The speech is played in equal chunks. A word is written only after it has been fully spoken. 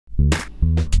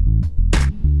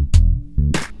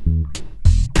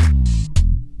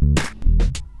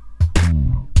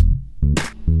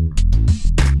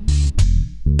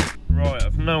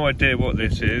idea what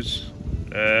this is.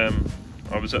 I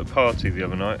was at a party the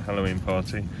other night, Halloween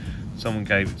party. Someone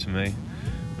gave it to me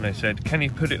and they said, can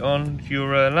you put it on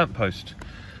your lamppost?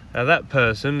 Now that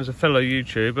person is a fellow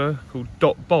YouTuber called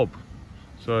Bob.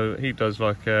 So he does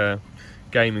like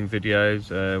gaming videos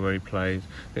where he plays,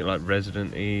 I think like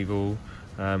Resident Evil,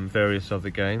 various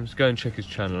other games. Go and check his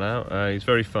channel out. He's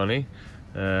very funny.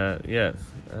 Yeah,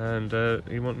 and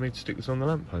he wanted me to stick this on the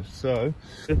lamppost. So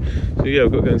yeah,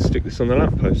 I've got to go and stick this on the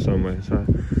lamppost somewhere. So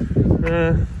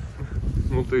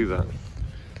we'll do that.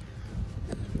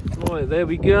 Right, there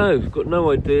we go. Got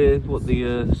no idea what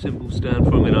the symbols stand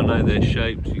for. I mean, I know they're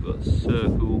shaped. You've got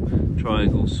circle,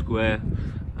 triangle, square.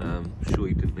 I'm sure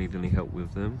you didn't need any help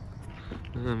with them.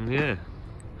 Yeah.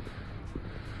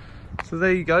 So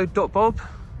there you go, Bob.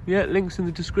 Yeah, links in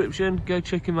the description. Go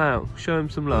check him out. Show him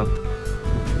some love.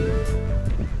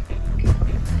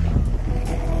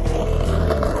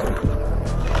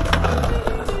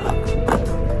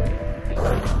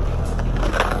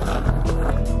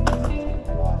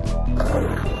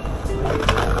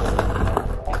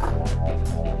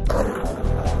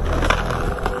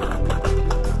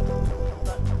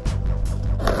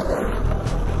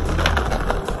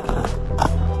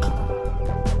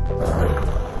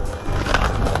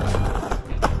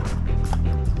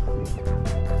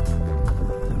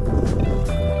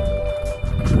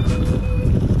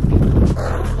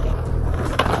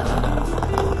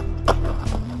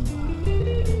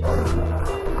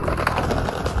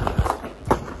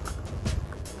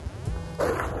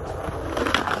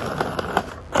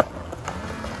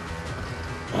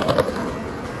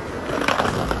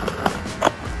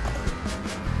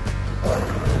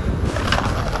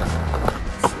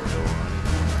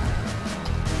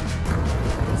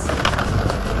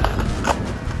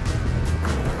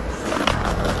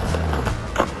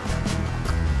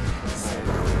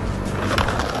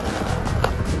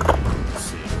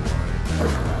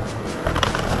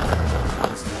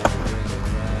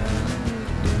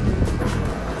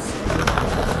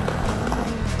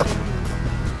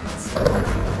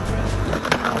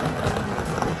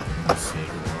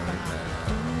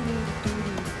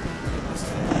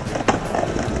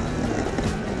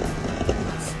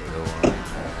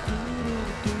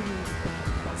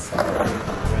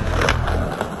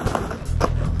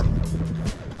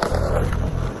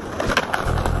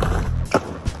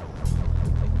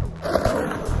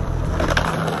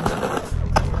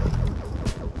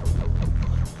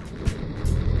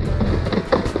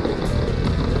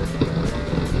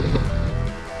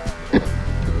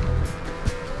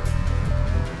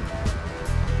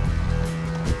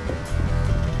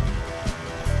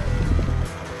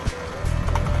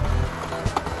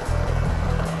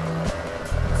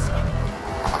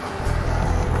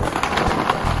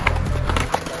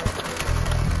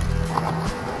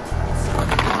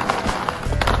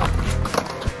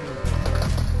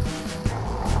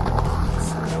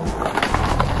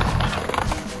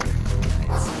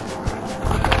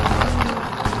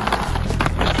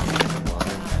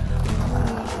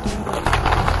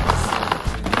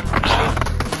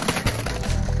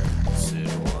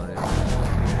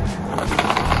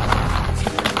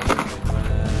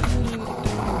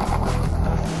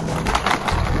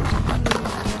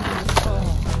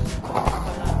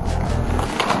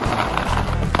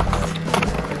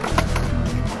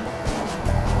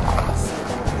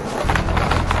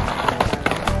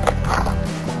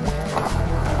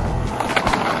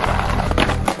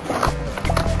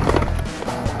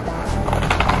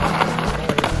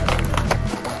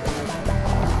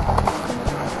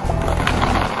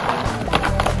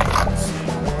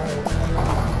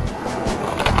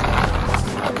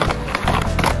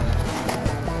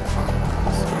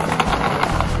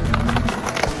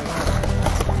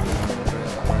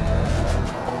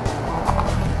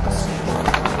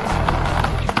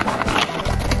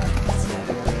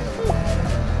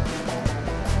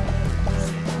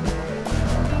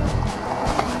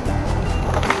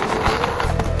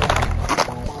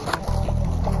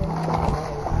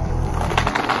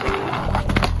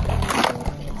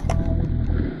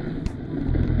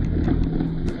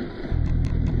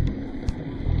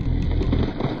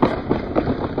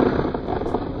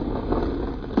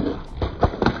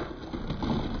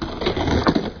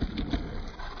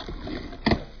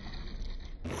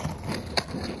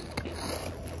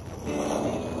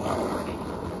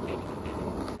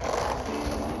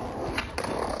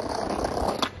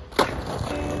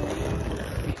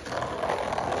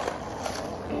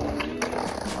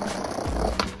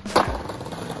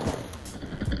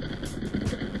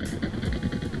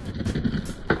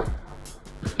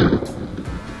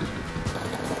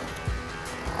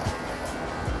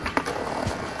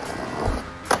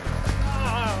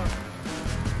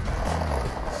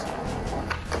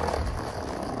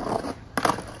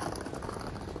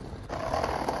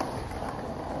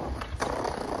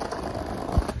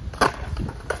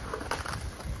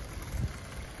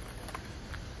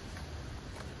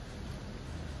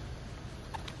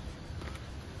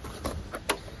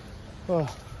 Oh.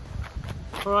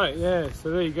 Alright, yeah,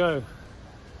 so there you go.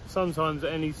 Sometimes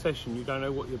at any session you don't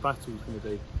know what your battle's going to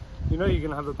be. You know you're going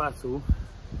to have a battle,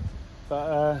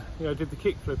 but you know, I did the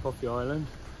kickflip off the island.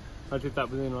 I did that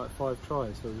within like 5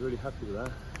 tries, so I was really happy with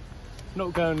that.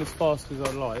 Not going as fast as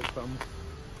I'd like, but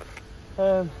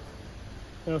and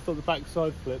I thought the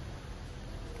backside flip.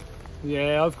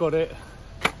 Yeah, I've got it.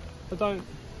 I don't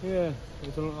think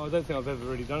I've ever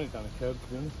really done it down a curb, to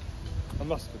be honest. I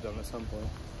must have done it at some point.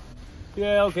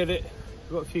 Yeah, I'll get it.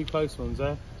 I've got a few close ones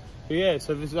there. But yeah,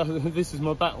 so this is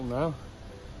my battle now.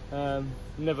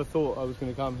 Never thought I was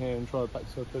going to come here and try a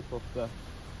backside flip off the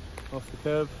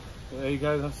curb. But there you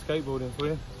go, that's skateboarding for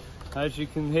you. As you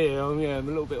can hear, I'm a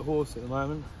little bit hoarse at the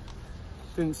moment.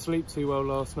 Didn't sleep too well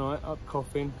last night, up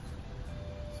coughing.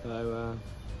 So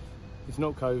it's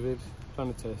not COVID,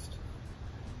 done a test.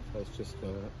 So it's just,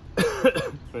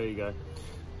 there you go.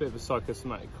 Bit of a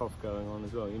psychosomatic cough going on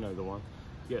as well, you know the one.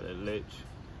 You get a little itch,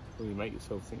 or you make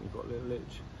yourself think you've got a little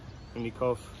itch. And you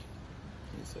cough,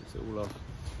 and it sets it all off.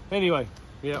 Anyway,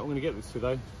 yeah, I'm gonna get this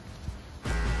today.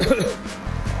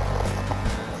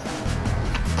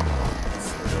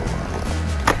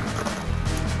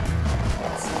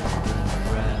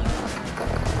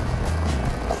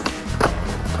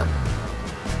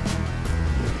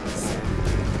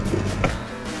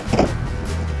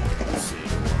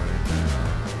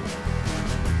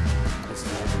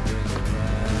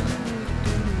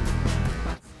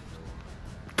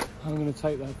 I'm going to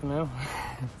take that for now.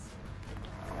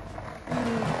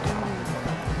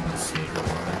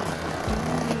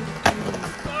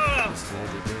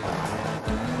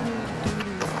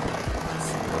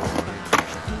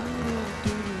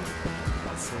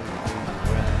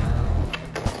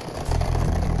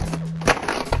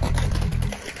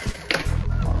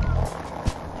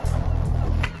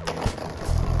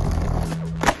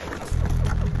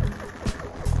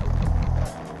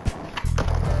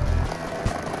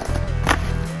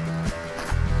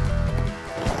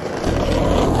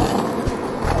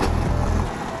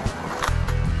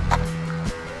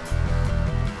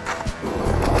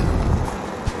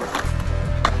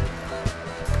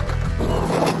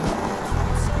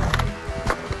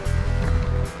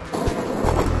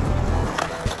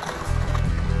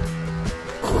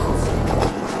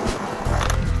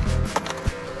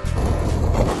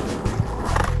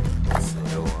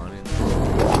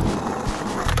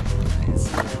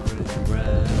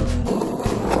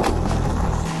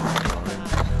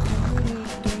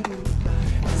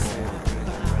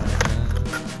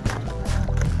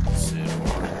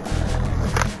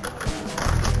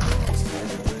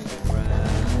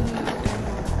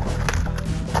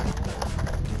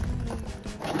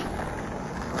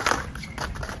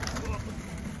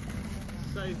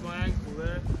 Saved my ankle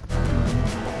there.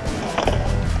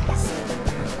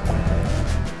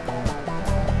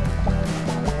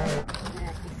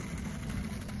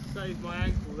 Saved my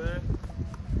ankle there.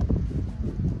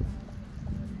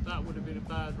 That would have been a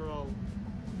bad roll.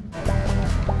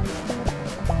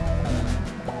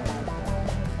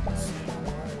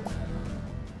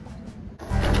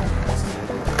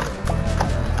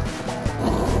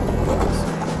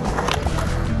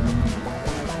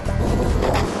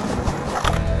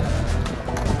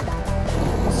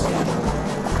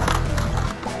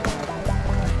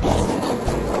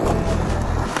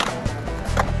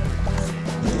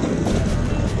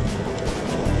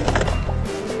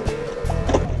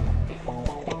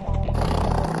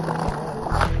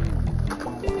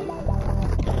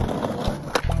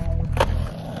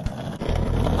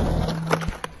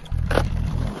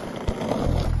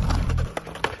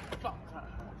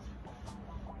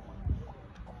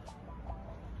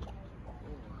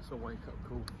 A wake up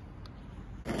call.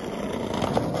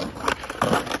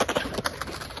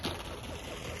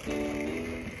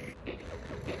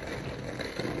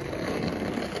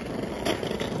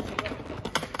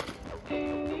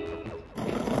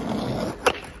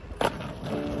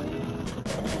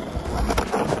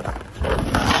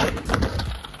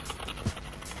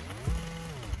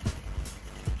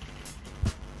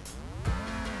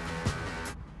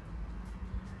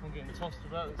 I'm getting tossed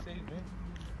about this evening.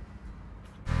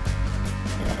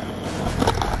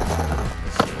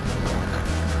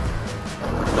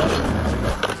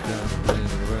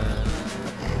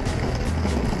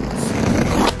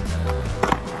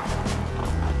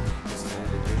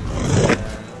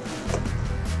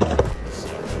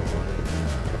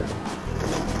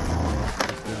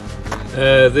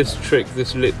 This trick,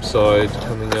 this lip side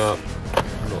coming up,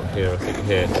 not here, I think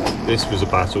here, this was a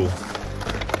battle.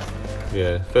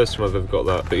 Yeah, first time I've ever got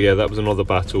that, but yeah, that was another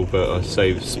battle, but I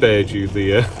spared you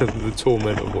the, the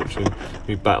torment of watching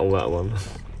me battle that one.